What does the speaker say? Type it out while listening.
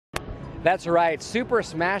That's right, Super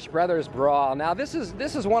Smash Bros. Brawl. Now this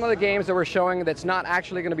is one of the games that we're showing that's not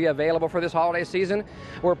actually going to be available for this holiday season.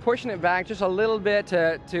 We're pushing it back just a little bit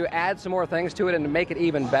to add some more things to it and to make it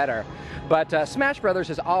even better. But Smash Bros.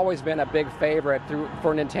 Has always been a big favorite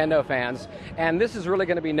for Nintendo fans, and this is really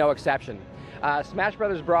going to be no exception. Smash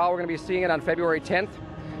Bros. Brawl, we're going to be seeing it on February 10th,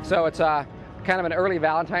 so it's kind of an early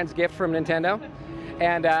Valentine's gift from Nintendo.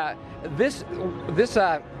 And this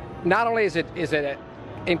not only is it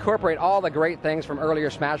incorporate all the great things from earlier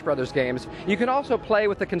Smash Brothers games, you can also play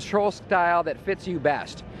with the control style that fits you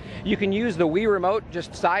best. You can use the Wii remote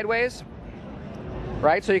just sideways,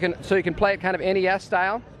 right? So you can play it kind of NES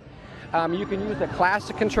style. You can use the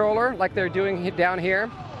classic controller like they're doing down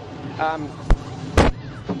here.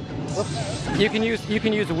 You can use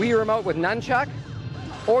Wii remote with nunchuck,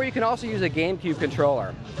 or you can also use a GameCube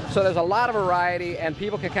controller. So there's a lot of variety, and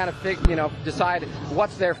people can kind of decide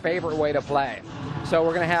what's their favorite way to play. So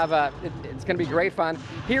we're going to have it's going to be great fun.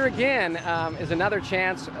 Here again is another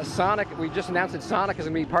chance. Sonic, we just announced that Sonic is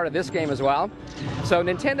going to be part of this game as well. So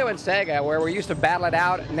Nintendo and Sega, where we used to battle it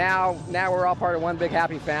out, now we're all part of one big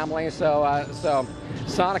happy family. So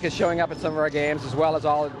Sonic is showing up at some of our games, as well as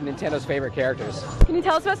all of Nintendo's favorite characters. Can you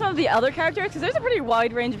tell us about some of the other characters? Because there's a pretty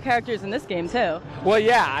wide range of characters in this game too. Well,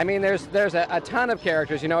 yeah. I mean, there's a ton of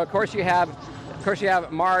characters. You know, of course you have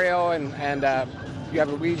Mario and you have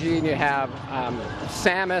Luigi and you have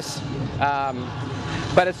Samus,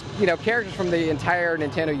 but it's characters from the entire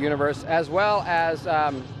Nintendo universe, as well as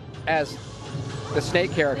the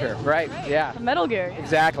Snake character, right? Yeah. Metal Gear. Yeah.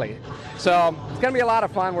 Exactly. So it's going to be a lot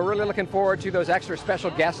of fun. We're really looking forward to those extra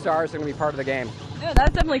special guest stars that are going to be part of the game. Yeah,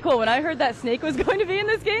 that's definitely cool. When I heard that Snake was going to be in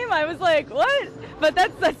this game, I was like, what? But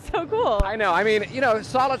that's so cool. I know. I mean,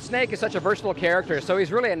 Solid Snake is such a versatile character, so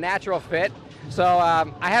he's really a natural fit. So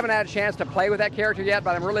I haven't had a chance to play with that character yet,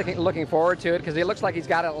 but I'm really looking forward to it because he looks like he's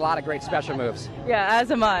got a lot of great special moves. Yeah,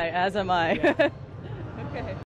 as am I. Yeah. Okay.